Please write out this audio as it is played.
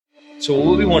So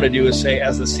what we want to do is say,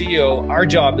 as the CEO, our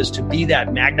job is to be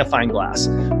that magnifying glass.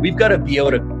 We've got to be able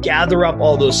to gather up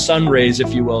all those sun rays,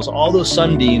 if you will, so all those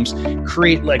sunbeams,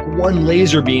 create like one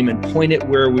laser beam and point it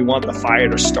where we want the fire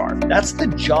to start. That's the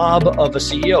job of a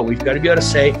CEO. We've got to be able to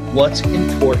say what's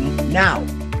important now.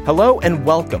 Hello and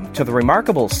welcome to the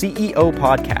Remarkable CEO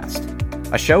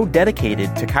Podcast, a show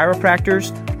dedicated to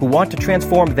chiropractors who want to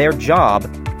transform their job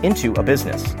into a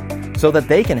business, so that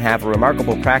they can have a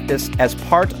remarkable practice as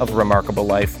part of a remarkable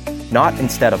life, not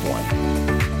instead of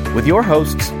one. With your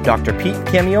hosts, Dr. Pete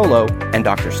Camiolo and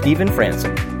Dr. Stephen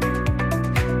Franson.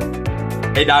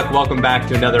 Hey, Doc. Welcome back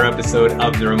to another episode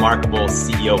of the Remarkable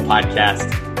CEO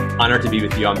Podcast. Honored to be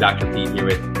with you. I'm Dr. Pete here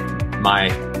with my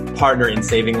partner in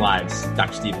saving lives,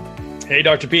 Dr. Stephen. Hey,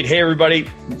 Dr. Pete. Hey, everybody.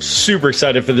 Super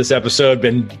excited for this episode.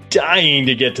 Been dying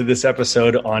to get to this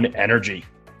episode on energy.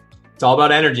 It's all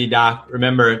about energy, Doc.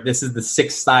 Remember, this is the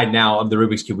sixth side now of the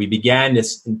Rubik's Cube. We began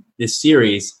this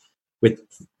series with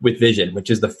vision, which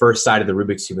is the first side of the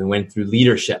Rubik's Cube. We went through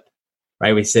leadership,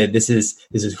 right? We said, this is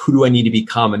who do I need to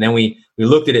become? And then we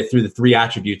looked at it through the three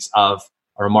attributes of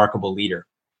a remarkable leader.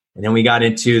 And then we got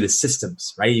into the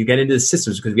systems, right? You get into the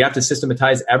systems because we have to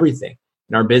systematize everything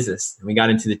in our business. And we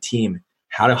got into the team,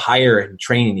 how to hire and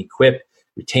train and equip,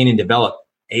 retain and develop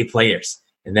A players.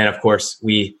 And then, of course,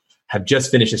 we have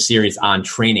just finished a series on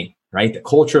training, right? The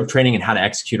culture of training and how to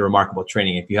execute a remarkable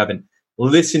training. If you haven't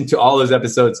listened to all those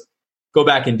episodes, go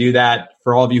back and do that.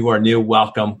 For all of you who are new,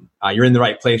 welcome. You're in the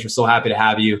right place. We're so happy to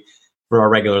have you. For our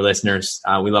regular listeners,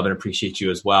 we love and appreciate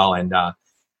you as well. And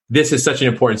this is such an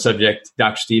important subject,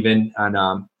 Dr. Stephen.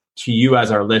 And to you as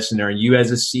our listener, you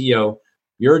as a CEO,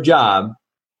 your job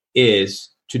is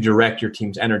to direct your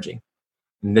team's energy.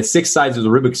 And the six sides of the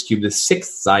Rubik's Cube, the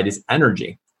sixth side is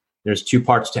energy. There's two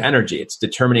parts to energy. It's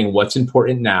determining what's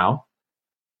important now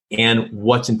and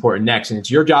what's important next. And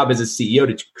it's your job as a CEO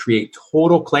to create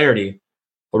total clarity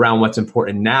around what's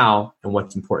important now and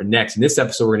what's important next. In this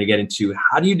episode, we're going to get into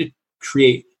how do you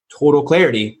create total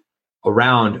clarity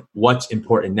around what's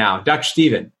important now. Dr.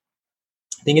 Stephen,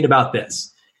 thinking about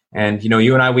this, and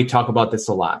you and I, we talk about this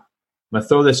a lot. I'm going to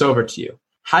throw this over to you.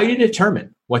 How do you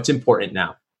determine what's important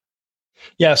now?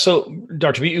 Yeah. So,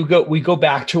 Dr. B, we go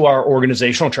back to our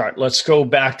organizational chart. Let's go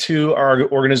back to our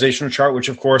organizational chart, which,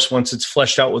 of course, once it's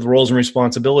fleshed out with roles and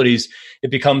responsibilities,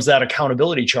 it becomes that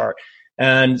accountability chart.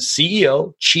 And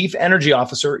CEO, Chief Energy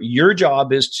Officer, your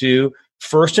job is to,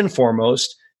 first and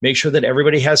foremost, make sure that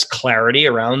everybody has clarity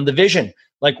around the vision.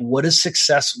 Like, what does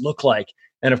success look like?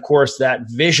 And of course, that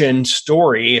vision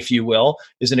story, if you will,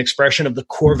 is an expression of the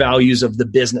core values of the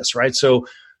business, right? So,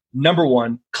 number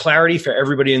one, clarity for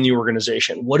everybody in the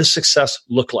organization. What does success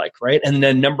look like, right? And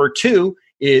then number two,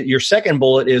 your second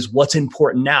bullet is what's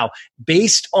important now.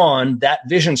 Based on that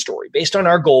vision story, based on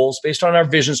our goals, based on our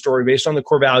vision story, based on the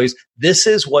core values, this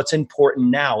is what's important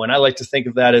now. And I like to think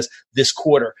of that as this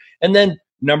quarter. And then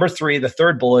number three, the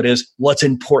third bullet is what's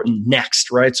important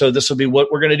next, right? So this will be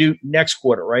what we're going to do next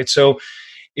quarter, right? So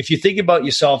if you think about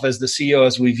yourself as the CEO,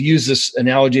 as we've used this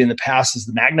analogy in the past, as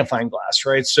the magnifying glass,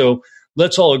 right? So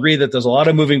let's all agree that there's a lot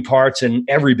of moving parts in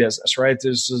every business, right?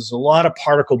 There's a lot of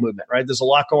particle movement, right? There's a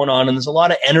lot going on and there's a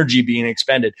lot of energy being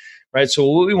expended, right? So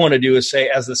what we want to do is say,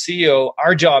 as the CEO,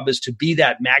 our job is to be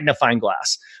that magnifying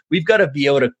glass. We've got to be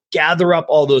able to gather up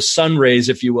all those sun rays,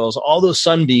 if you will, so all those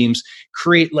sunbeams,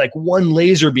 create like one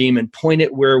laser beam and point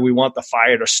it where we want the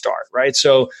fire to start, right?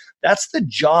 So that's the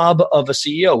job of a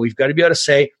CEO. We've got to be able to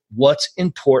say what's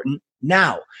important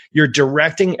now. You're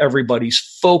directing everybody's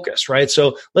focus, right?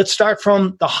 So let's start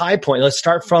from the high point. Let's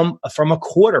start from a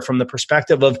quarter, from the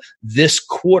perspective of this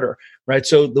quarter, right?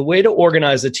 So the way to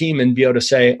organize the team and be able to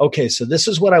say, okay, so this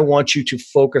is what I want you to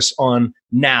focus on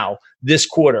now, this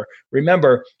quarter.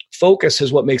 Remember, focus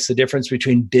is what makes the difference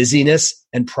between busyness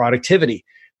and productivity,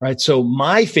 right? So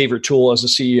my favorite tool as a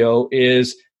CEO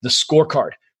is the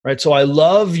scorecard, right? So I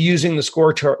love using the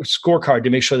scorecard to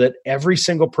make sure that every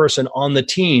single person on the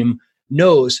team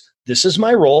knows this is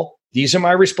my role, these are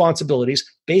my responsibilities.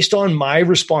 Based on my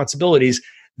responsibilities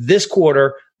this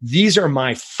quarter, these are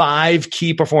my 5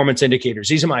 key performance indicators.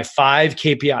 These are my 5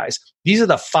 KPIs. These are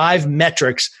the 5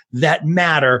 metrics that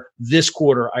matter this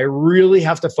quarter. I really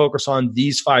have to focus on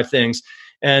these 5 things.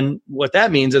 And what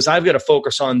that means is I've got to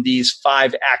focus on these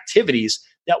 5 activities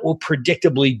that will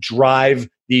predictably drive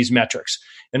these metrics.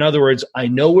 In other words, I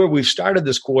know where we've started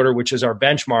this quarter, which is our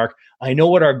benchmark. I know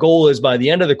what our goal is by the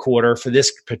end of the quarter for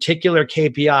this particular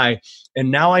KPI.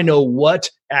 And now I know what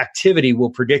activity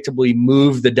will predictably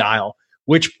move the dial.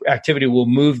 which activity will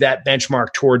move that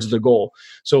benchmark towards the goal.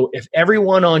 So if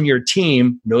everyone on your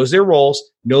team knows their roles,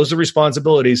 knows the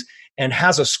responsibilities, and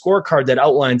has a scorecard that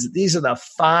outlines these are the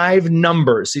 5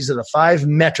 numbers, these are the 5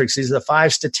 metrics, these are the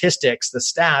 5 statistics, the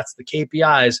stats, the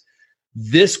KPIs,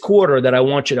 this quarter that I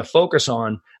want you to focus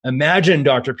on, imagine,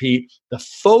 Dr. Pete, the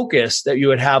focus that you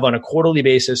would have on a quarterly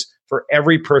basis for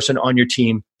every person on your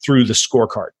team through the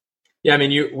scorecard. Yeah, I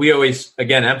mean, we always,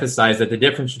 again, emphasize that the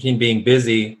difference between being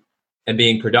busy and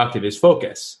being productive is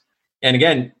focus. And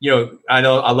again, I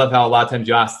love how a lot of times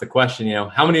you ask the question,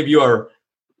 how many of you are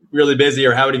really busy,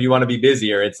 or how many of you want to be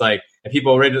busier? It's like, and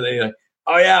people originally like,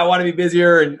 oh yeah, I want to be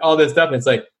busier and all this stuff. And it's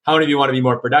like, how many of you want to be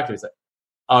more productive? It's like,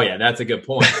 oh yeah, that's a good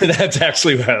point. That's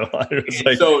actually what I wanted.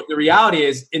 Like, so the reality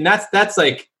is, and that's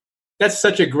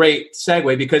such a great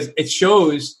segue, because it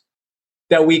shows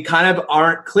that we kind of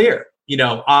aren't clear,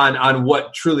 on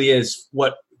what truly is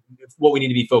what we need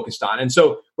to be focused on. And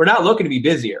so we're not looking to be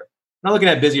busier. We're not looking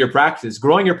at busier practices.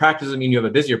 Growing your practice doesn't mean you have a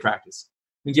busier practice.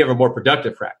 It means you have a more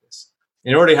productive practice.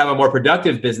 In order to have a more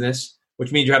productive business,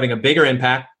 which means you're having a bigger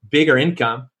impact, bigger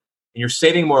income, and you're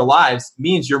saving more lives,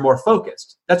 means you're more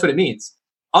focused. That's what it means.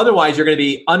 Otherwise, you're going to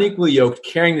be unequally yoked,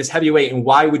 carrying this heavy weight. And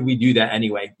why would we do that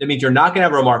anyway? That means you're not going to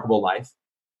have a remarkable life.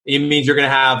 It means you're going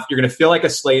to feel like a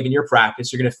slave in your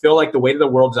practice. You're going to feel like the weight of the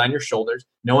world is on your shoulders.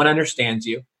 No one understands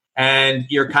you. And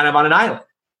you're kind of on an island.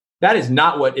 That is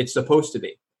not what it's supposed to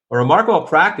be. A remarkable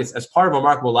practice as part of a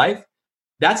remarkable life,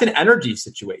 that's an energy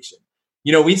situation.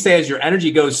 We say as your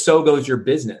energy goes, so goes your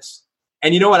business.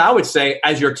 And you know what I would say?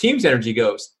 As your team's energy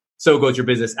goes, so goes your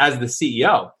business as the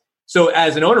CEO. So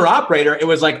as an owner operator, it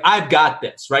was like, I've got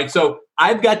this, right? So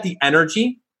I've got the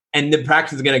energy and the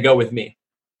practice is going to go with me.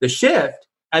 The shift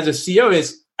as a CEO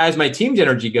is as my team's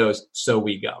energy goes, so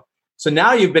we go. So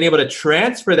now you've been able to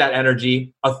transfer that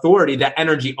energy authority, that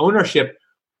energy ownership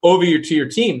over to your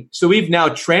team. So we've now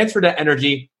transferred that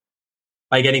energy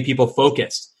by getting people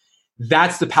focused.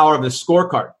 That's the power of the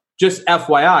scorecard. Just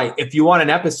FYI, if you want an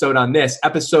episode on this,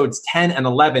 episodes 10 and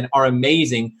 11 are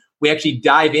amazing. We actually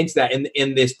dive into that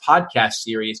in this podcast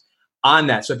series on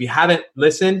that. So if you haven't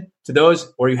listened to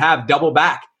those, or you have, double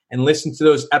back and listen to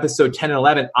those episode 10 and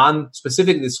 11 on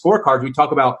specifically the scorecard. We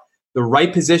talk about the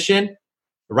right position,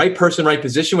 the right person, right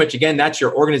position, which again, that's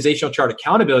your organizational chart,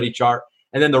 accountability chart.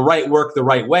 And then the right work, the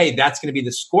right way, that's going to be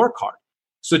the scorecard.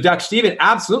 So Dr. Stephen,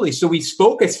 absolutely. So we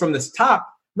focus from this top.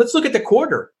 Let's look at the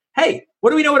quarter. Hey, what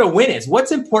do we know what a win is?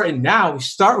 What's important now? We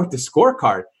start with the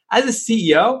scorecard. As a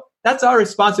CEO, that's our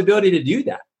responsibility to do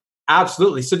that.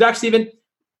 Absolutely. So Dr. Stephen,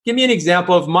 give me an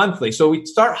example of monthly. So we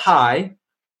start high,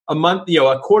 a month,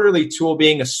 a quarterly tool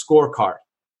being a scorecard.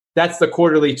 That's the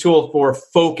quarterly tool for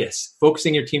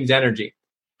focusing your team's energy.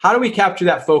 How do we capture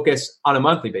that focus on a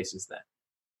monthly basis then?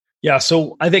 Yeah,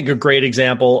 so I think a great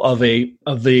example of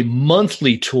a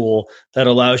monthly tool that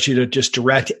allows you to just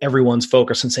direct everyone's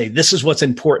focus and say, this is what's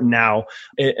important now.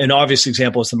 An obvious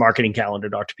example is the marketing calendar,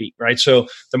 Dr. Pete, right? So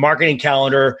the marketing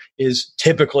calendar is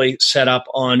typically set up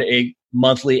on a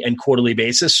monthly and quarterly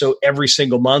basis. So every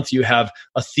single month you have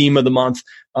a theme of the month.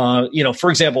 For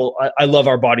example, I love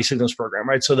our Body Signals program,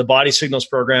 right? So the Body Signals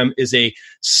program is a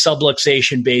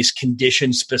subluxation-based,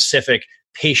 condition-specific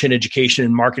patient education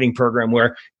and marketing program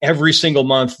where every single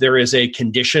month there is a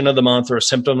condition of the month or a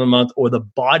symptom of the month or the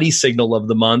body signal of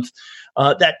the month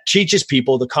that teaches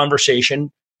people the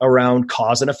conversation around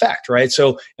cause and effect, right?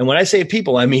 So, and when I say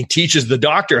people, I mean teaches the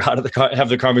doctor how to have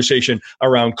the conversation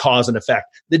around cause and effect,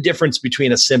 the difference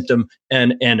between a symptom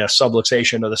and a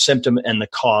subluxation, or the symptom and the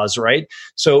cause, right?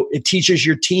 So it teaches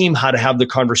your team how to have the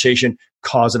conversation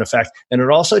cause and effect. And it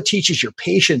also teaches your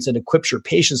patients and equips your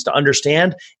patients to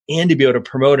understand and to be able to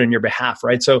promote on your behalf,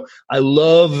 right? So I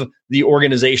love the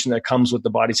organization that comes with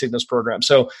the Body Signals program.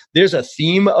 So there's a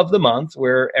theme of the month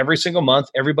where every single month,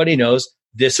 everybody knows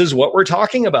this is what we're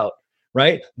talking about,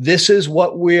 right? This is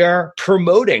what we are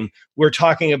promoting. We're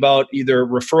talking about either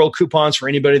referral coupons for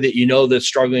anybody that you know that's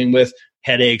struggling with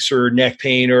headaches or neck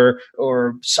pain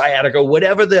or sciatica,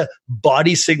 whatever the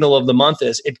body signal of the month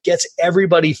is. It gets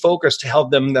everybody focused to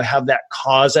help them to have that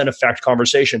cause and effect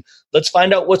conversation. Let's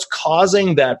find out what's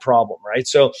causing that problem, right?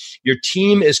 So your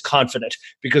team is confident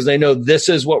because they know this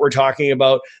is what we're talking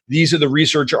about. These are the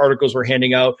research articles we're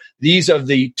handing out. These are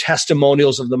the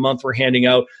testimonials of the month we're handing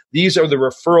out. These are the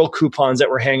referral coupons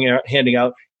that we're handing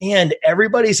out. And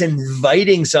everybody's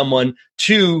inviting someone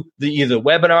to either the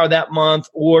webinar that month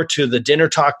or to the dinner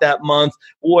talk that month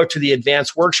or to the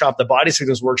advanced workshop, the Body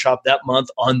Signals workshop that month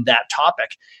on that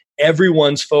topic.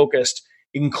 Everyone's focused,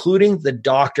 including the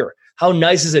doctor. How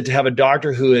nice is it to have a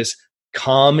doctor who is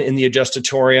calm in the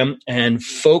adjustatorium and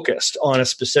focused on a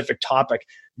specific topic.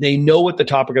 They know what the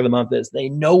topic of the month is. They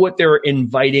know what they're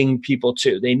inviting people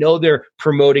to. They know they're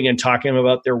promoting and talking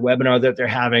about their webinar that they're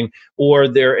having or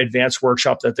their advanced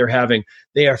workshop that they're having.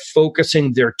 They are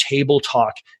focusing their table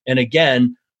talk. And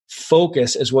again,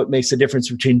 focus is what makes the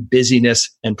difference between busyness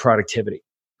and productivity.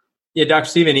 Yeah, Dr.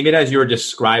 Stephen, even as you were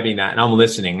describing that, and I'm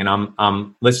listening, and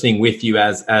I'm listening with you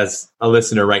as a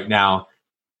listener right now,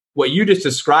 what you just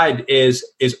described is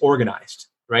organized,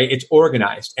 right? It's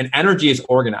organized, and energy is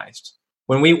organized.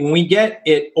 When we get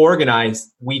it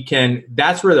organized,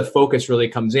 that's where the focus really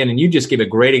comes in. And you just gave a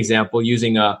great example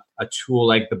using a tool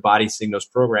like the Body Signals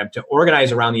program to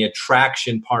organize around the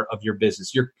attraction part of your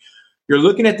business. You're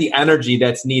looking at the energy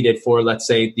that's needed for, let's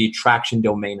say, the attraction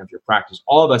domain of your practice.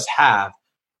 All of us have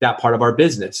that part of our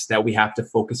business that we have to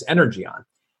focus energy on.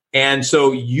 And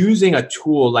so using a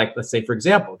tool like, let's say, for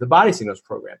example, the Body Signals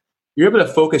program, you're able to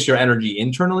focus your energy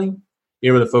internally.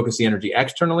 You're able to focus the energy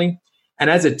externally. And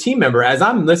as a team member, as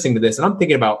I'm listening to this and I'm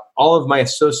thinking about all of my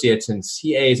associates and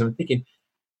CAs, I'm thinking,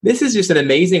 this is just an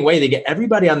amazing way to get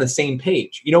everybody on the same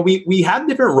page. You know, we have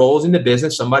different roles in the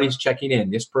business. Somebody's checking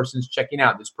in. This person's checking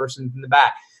out. This person's in the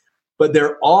back. But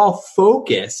they're all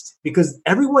focused because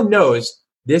everyone knows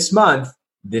this month,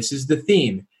 this is the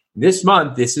theme. This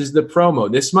month, this is the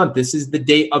promo. This month, this is the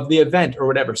date of the event or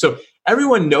whatever. So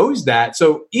everyone knows that.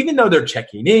 So even though they're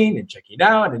checking in and checking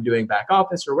out and doing back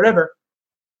office or whatever,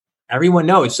 everyone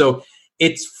knows. So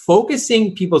it's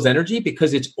focusing people's energy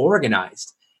because it's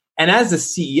organized. And as a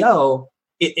CEO,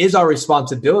 it is our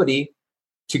responsibility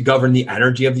to govern the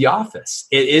energy of the office.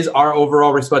 It is our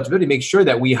overall responsibility to make sure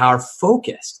that we are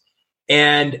focused.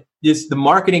 And the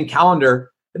marketing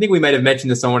calendar, I think we might have mentioned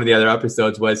this on one of the other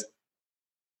episodes, was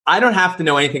I don't have to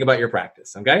know anything about your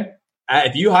practice, okay?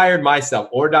 If you hired myself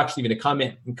or Dr. Stephen to come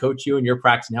in and coach you in your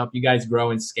practice and help you guys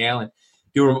grow and scale and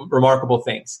do remarkable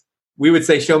things, we would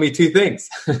say, show me two things,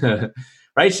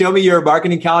 right? Show me your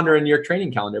marketing calendar and your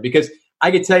training calendar, because I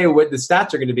could tell you what the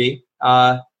stats are going to be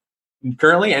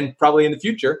currently and probably in the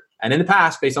future and in the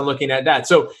past based on looking at that.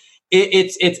 So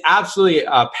it's absolutely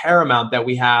paramount that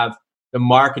we have the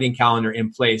marketing calendar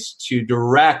in place to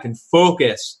direct and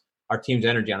focus our team's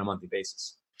energy on a monthly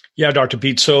basis. Yeah, Dr.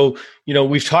 Pete. So,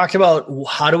 we've talked about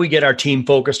how do we get our team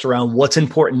focused around what's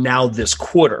important now this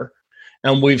quarter.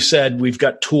 And we've said we've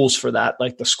got tools for that,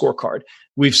 like the scorecard.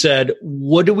 We've said,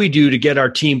 what do we do to get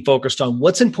our team focused on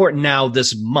what's important now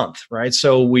this month, right?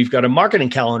 So we've got a marketing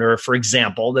calendar, for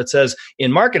example, that says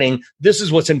in marketing, this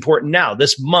is what's important now.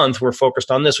 This month, we're focused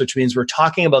on this, which means we're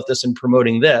talking about this and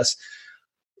promoting this.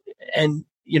 And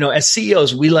as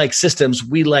CEOs, we like systems,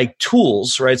 we like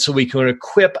tools, right? So we can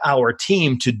equip our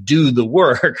team to do the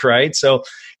work, right? So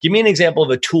give me an example of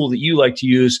a tool that you like to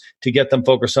use to get them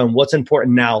focused on what's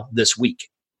important now this week.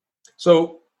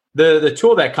 So the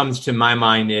tool that comes to my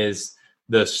mind is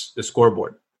the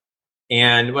scoreboard.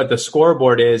 And what the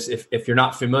scoreboard is, if you're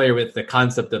not familiar with the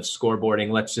concept of scoreboarding,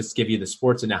 let's just give you the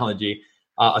sports analogy.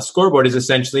 A scoreboard is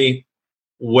essentially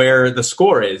where the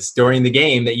score is during the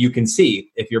game that you can see.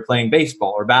 If you're playing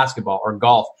baseball or basketball or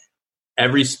golf,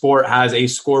 every sport has a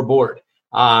scoreboard.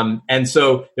 And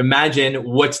so imagine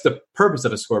what's the purpose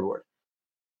of a scoreboard.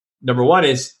 Number one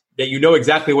is that you know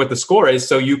exactly what the score is,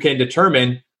 so you can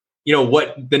determine,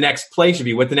 what the next play should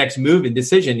be, what the next move and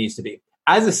decision needs to be.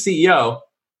 As a CEO,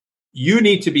 you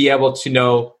need to be able to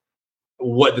know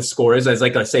what the score is. As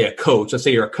let's say a coach, let's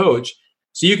say you're a coach,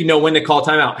 so you can know when to call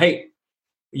timeout. Hey,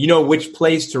 you know which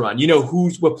plays to run. You know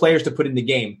what players to put in the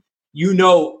game.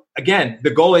 Again,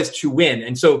 the goal is to win.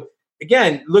 And so,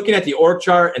 again, looking at the org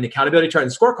chart and the accountability chart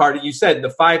and the scorecard, you said the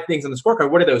 5 things on the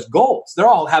scorecard, what are those goals? They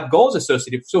all have goals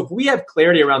associated. So if we have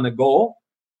clarity around the goal,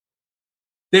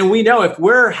 then we know if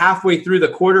we're halfway through the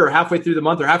quarter or halfway through the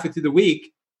month or halfway through the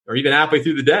week or even halfway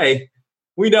through the day,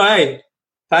 we know, hey,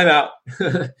 timeout.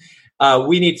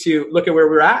 We need to look at where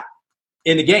we're at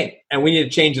in the game, and we need to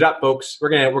change it up, folks. We're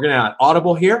gonna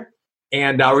audible here,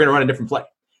 and we're gonna run a different play.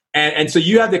 And so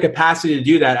you have the capacity to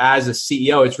do that as a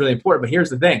CEO. It's really important. But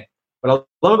here's the thing: what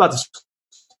I love about the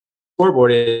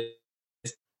scoreboard is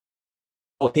the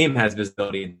whole team has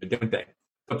visibility into the different thing.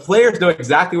 The players know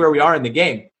exactly where we are in the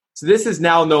game. So this is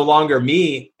now no longer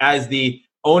me as the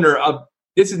owner of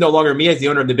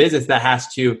the business that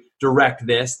has to direct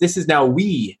this. This is now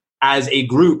we as a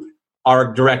group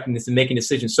are directing this and making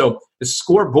decisions. So the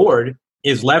scoreboard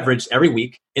is leveraged every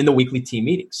week in the weekly team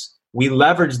meetings. We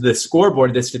leverage the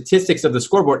scoreboard, the statistics of the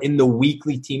scoreboard in the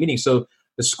weekly team meetings. So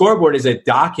the scoreboard is a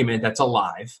document that's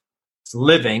alive, it's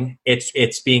living,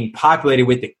 it's being populated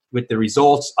with the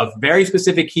results of very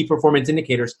specific key performance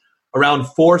indicators around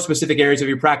 4 specific areas of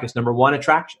your practice. Number 1,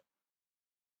 attraction.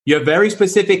 You have very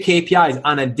specific KPIs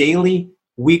on a daily,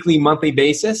 weekly, monthly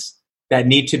basis that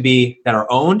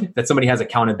are owned, that somebody has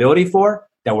accountability for,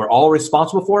 that we're all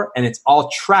responsible for, and it's all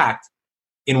tracked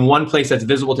in one place that's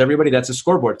visible to everybody. That's a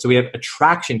scoreboard. So we have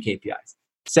attraction KPIs.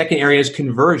 Second area is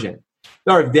conversion.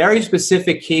 There are very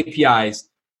specific KPIs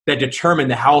that determine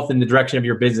the health and the direction of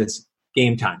your business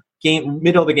game time,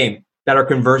 middle of the game, that are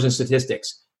conversion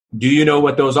statistics. Do you know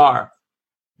what those are?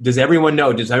 Does everyone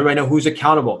know? Does everybody know who's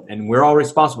accountable? And we're all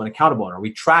responsible and accountable. And are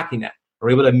we tracking that? Are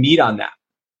we able to meet on that?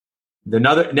 The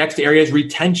next area is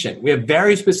retention. We have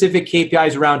very specific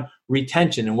KPIs around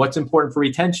retention and what's important for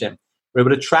retention. We're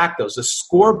able to track those. The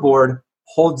scoreboard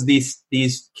holds these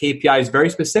KPIs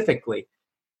very specifically.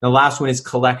 The last one is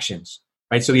collections,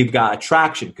 right? So we've got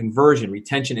attraction, conversion,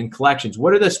 retention, and collections.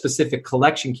 What are the specific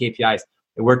collection KPIs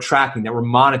that we're tracking, that we're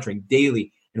monitoring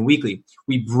daily and weekly?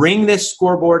 We bring this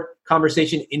scoreboard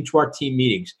conversation into our team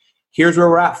meetings. Here's where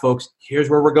we're at, folks. Here's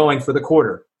where we're going for the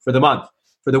quarter, for the month,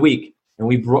 for the week. And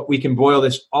we can boil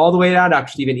this all the way down,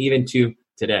 Dr. Stephen, even to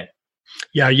today.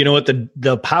 Yeah, you know what?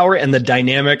 The power and the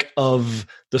dynamic of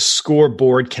the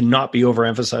scoreboard cannot be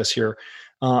overemphasized here.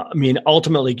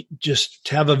 Ultimately, just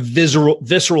to have a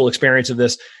visceral experience of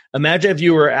this. Imagine if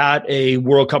you were at a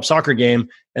World Cup soccer game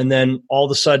and then all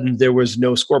of a sudden there was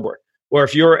no scoreboard. Or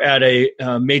if you're at a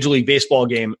Major League Baseball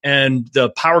game and the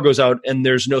power goes out and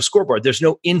there's no scoreboard, there's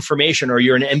no information, or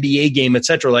you're in an NBA game, et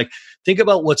cetera. Like, think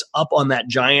about what's up on that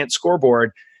giant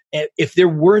scoreboard. If there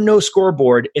were no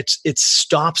scoreboard, it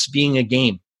stops being a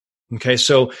game. Okay,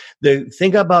 so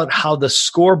think about how the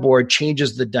scoreboard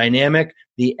changes the dynamic,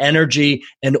 the energy,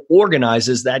 and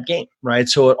organizes that game, right?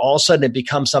 So all of a sudden it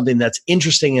becomes something that's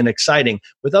interesting and exciting.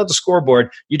 Without the scoreboard,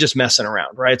 you're just messing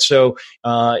around, right? So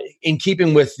in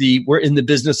keeping with we're in the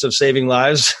business of saving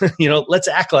lives, let's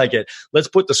act like it. Let's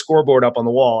put the scoreboard up on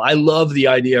the wall. I love the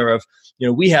idea of,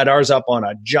 we had ours up on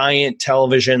a giant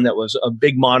television that was a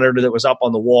big monitor that was up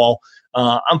on the wall.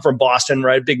 I'm from Boston,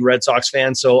 right? Big Red Sox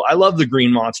fan. So I love the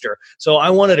green monster. So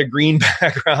I wanted a green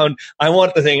background. I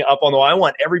want the thing up on the wall. I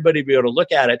want everybody to be able to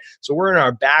look at it. So we're in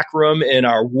our back room, in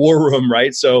our war room,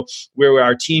 right? So where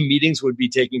our team meetings would be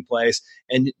taking place.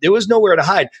 And there was nowhere to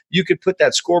hide. You could put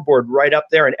that scoreboard right up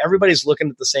there and everybody's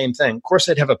looking at the same thing. Of course,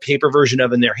 they'd have a paper version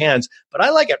of it in their hands, but I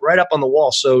like it right up on the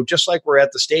wall. So just like we're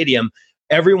at the stadium,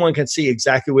 everyone can see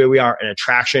exactly where we are in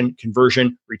attraction,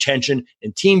 conversion, retention,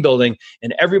 and team building.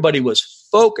 And everybody was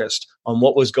focused on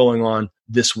what was going on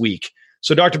this week.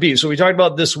 So Dr. B, so we talked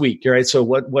about this week, right? So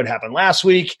what happened last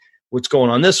week? What's going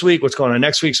on this week? What's going on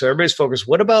next week? So everybody's focused.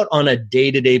 What about on a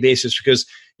day-to-day basis? Because,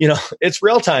 it's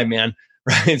real time, man.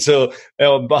 Right. So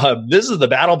this is the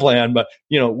battle plan, but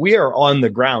we are on the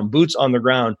ground, boots on the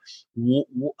ground.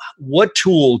 What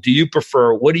tool do you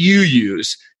prefer? What do you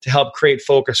use to help create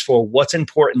focus for what's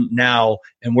important now?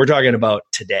 And we're talking about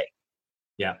today.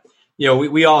 Yeah.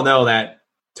 We all know that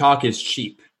talk is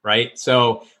cheap, right?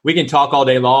 So we can talk all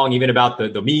day long, even about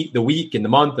the week and the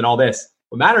month and all this.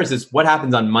 What matters is what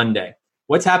happens on Monday.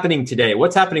 What's happening today?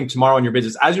 What's happening tomorrow in your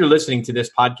business? As you're listening to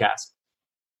this podcast,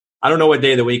 I don't know what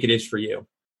day of the week it is for you,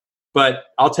 but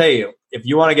I'll tell you, if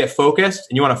you want to get focused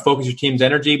and you want to focus your team's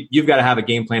energy, you've got to have a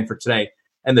game plan for today.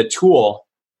 And the tool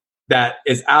that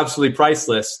is absolutely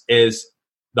priceless is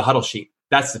the huddle sheet.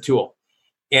 That's the tool.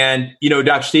 And,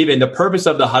 Dr. Stephen, the purpose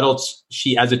of the huddle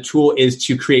sheet as a tool is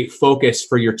to create focus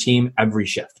for your team every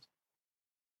shift.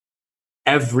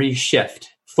 Every shift.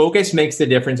 Focus makes the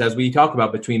difference, as we talk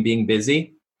about, between being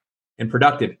busy and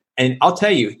productive. And I'll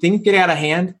tell you, things get out of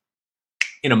hand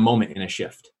in a moment in a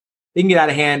shift. They can get out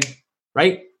of hand,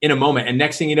 right? In a moment. And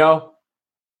next thing you know,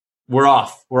 we're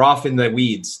off. We're off in the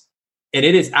weeds. And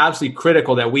it is absolutely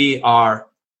critical that we are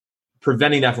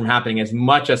preventing that from happening as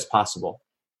much as possible.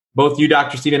 Both you,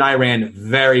 Dr. Steve, and I ran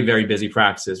very, very busy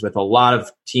practices with a lot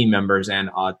of team members and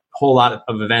a whole lot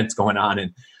of events going on.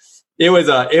 And it was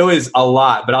a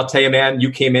lot. But I'll tell you, man, you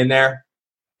came in there.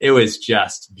 It was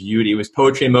just beauty. It was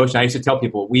poetry in motion. I used to tell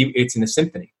people, it's in a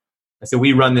symphony. I said,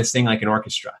 we run this thing like an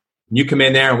orchestra. And you come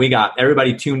in there and we got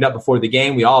everybody tuned up before the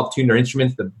game. We all tuned our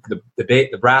instruments,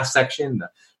 the brass section,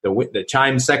 the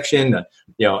chime section,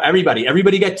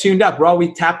 everybody get tuned up.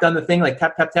 We tapped on the thing, like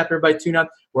tap, tap, tap, everybody tune up.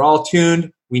 We're all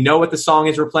tuned. We know what the song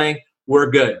is we're playing.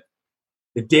 We're good.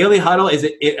 The daily huddle is,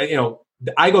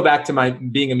 I go back to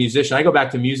being a musician. I go back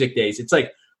to music days. It's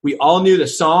like we all knew the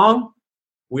song.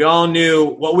 We all knew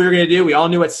what we were going to do. We all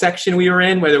knew what section we were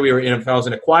in, whether we were if I was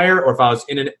in a choir or if I was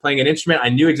playing an instrument. I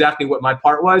knew exactly what my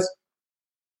part was.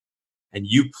 And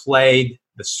you played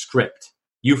the script.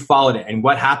 You followed it. And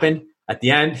what happened at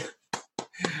the end?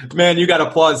 Man, you got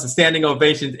applause, the standing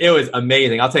ovations. It was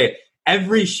amazing. I'll tell you,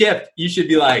 every shift, you should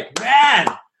be like, man,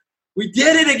 We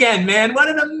did it again, man. What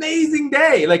an amazing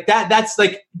day. Like that's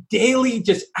like daily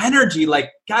just energy.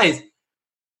 Like, guys,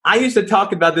 I used to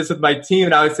talk about this with my team,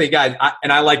 and I would say, guys,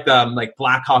 I like the like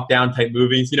Black Hawk Down type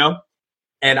movies,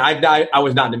 And I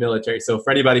was not in the military, so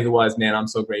for anybody who was, man, I'm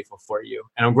so grateful for you,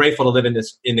 and I'm grateful to live in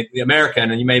America,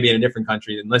 and you may be in a different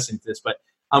country than listening to this, but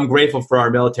I'm grateful for our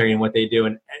military and what they do,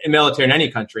 and military in any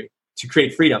country to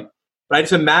create freedom. But I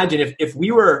just imagine if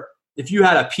you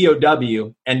had a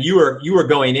POW and you were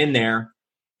going in there,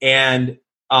 and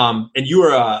you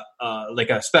were like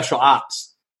a special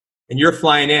ops, and you're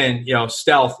flying in,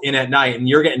 stealth in at night, and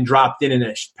you're getting dropped in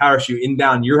a parachute in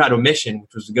down. You had a mission,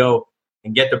 which was to go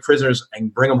and get the prisoners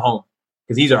and bring them home,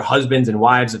 because these are husbands and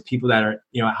wives of people that are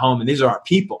at home, and these are our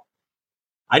people.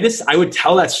 I would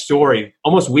tell that story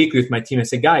almost weekly with my team. I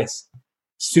say, guys,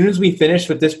 as soon as we finish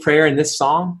with this prayer and this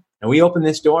song, and we open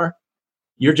this door,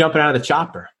 you're jumping out of the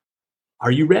chopper.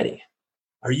 Are you ready?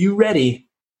 Are you ready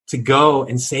to go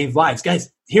and save lives?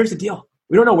 Guys, here's the deal.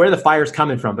 We don't know where the fire's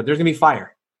coming from, but there's going to be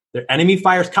fire. The enemy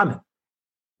fire's coming.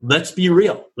 Let's be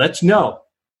real. Let's know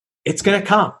it's going to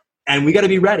come, and we got to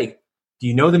be ready. Do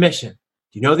you know the mission?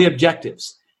 Do you know the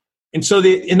objectives? And so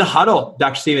in the huddle,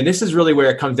 Dr. Stephen, this is really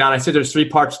where it comes down. I said there's 3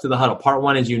 parts to the huddle. Part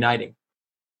 1 is uniting.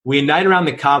 We unite around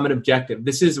the common objective.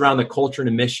 This is around the culture and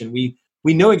the mission. We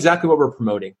know exactly what we're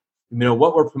promoting. We know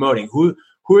what we're promoting.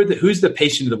 Who's the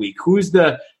patient of the week? Who's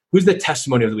the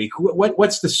testimony of the week?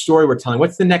 What's the story we're telling?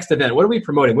 What's the next event? What are we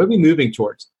promoting? What are we moving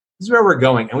towards? This is where we're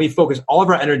going, and we focus all of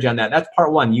our energy on that. That's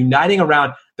part 1, uniting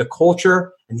around the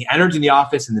culture and the energy in the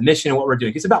office and the mission and what we're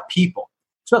doing. It's about people.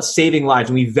 It's about saving lives,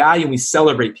 and we value and we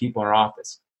celebrate people in our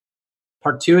office.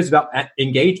 Part 2 is about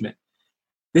engagement.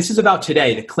 This is about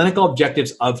today, the clinical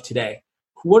objectives of today.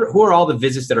 Who are all the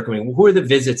visits that are coming? Who are the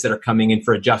visits that are coming in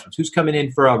for adjustments? Who's coming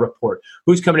in for a report?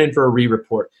 Who's coming in for a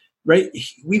re-report? Right?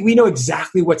 We know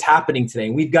exactly what's happening today,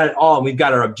 and we've got it all. And we've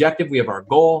got our objective. We have our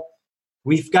goal.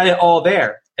 We've got it all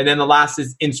there. And then the last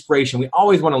is inspiration. We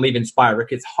always want to leave inspired.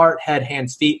 Rick, it's heart, head,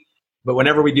 hands, feet. But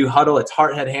whenever we do huddle, it's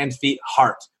heart, head, hands, feet,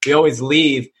 heart. We always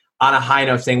leave on a high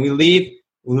note, saying we lead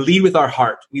with our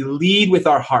heart. We lead with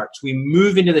our hearts. We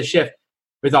move into the shift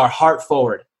with our heart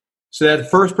forward. So that the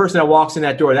first person that walks in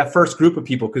that door, that first group of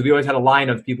people, because we always had a line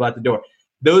of people at the door,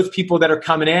 those people that are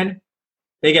coming in,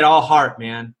 they get all heart,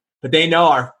 man. But they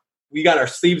know we got our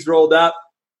sleeves rolled up.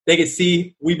 They can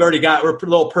see we're a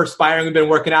little perspiring. We've been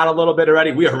working out a little bit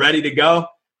already. We are ready to go.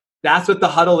 That's what the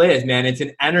huddle is, man. It's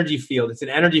an energy field. It's an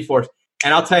energy force.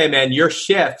 And I'll tell you, man, your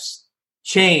shifts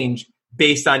change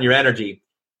based on your energy.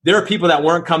 There are people that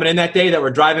weren't coming in that day that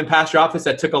were driving past your office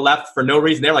that took a left for no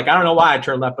reason. They're like, I don't know why I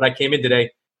turned left, but I came in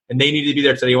today, and they needed to be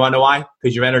there today. You want to know why?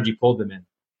 Because your energy pulled them in.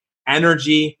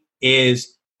 Energy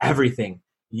is everything.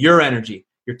 Your energy,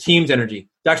 your team's energy.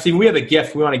 Dr. Stephen, we have a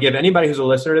gift we want to give anybody who's a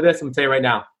listener to this. I'm going to tell you right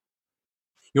now.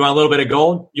 You want a little bit of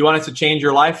gold? You want us to change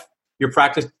your life, your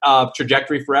practice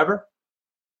trajectory forever?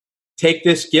 Take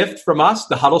this gift from us,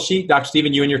 the huddle sheet. Dr.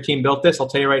 Stephen, you and your team built this. I'll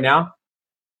tell you right now.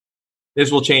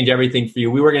 This will change everything for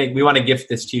you. We want to gift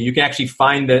this to you. You can actually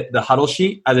find the huddle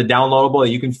sheet as a downloadable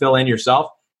that you can fill in yourself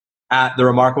at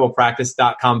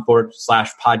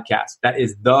theremarkablepractice.com/podcast. That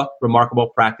is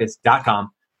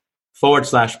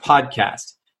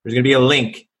theremarkablepractice.com/podcast. There's going to be a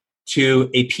link to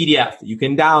a PDF that you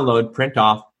can download, print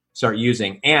off, start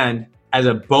using. And as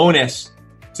a bonus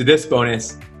to this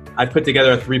bonus, I put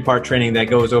together a 3-part training that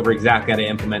goes over exactly how to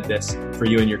implement this for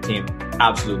you and your team.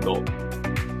 Absolute gold.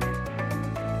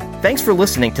 Thanks for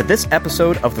listening to this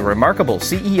episode of the Remarkable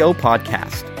CEO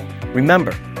Podcast.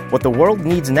 Remember, what the world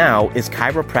needs now is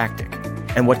chiropractic,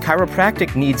 and what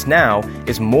chiropractic needs now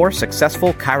is more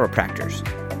successful chiropractors.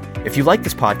 If you like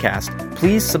this podcast,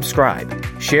 please subscribe,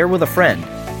 share with a friend,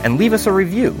 and leave us a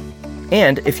review.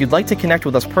 And if you'd like to connect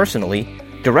with us personally,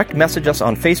 direct message us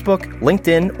on Facebook,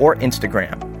 LinkedIn, or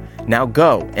Instagram. Now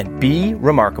go and be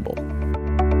remarkable.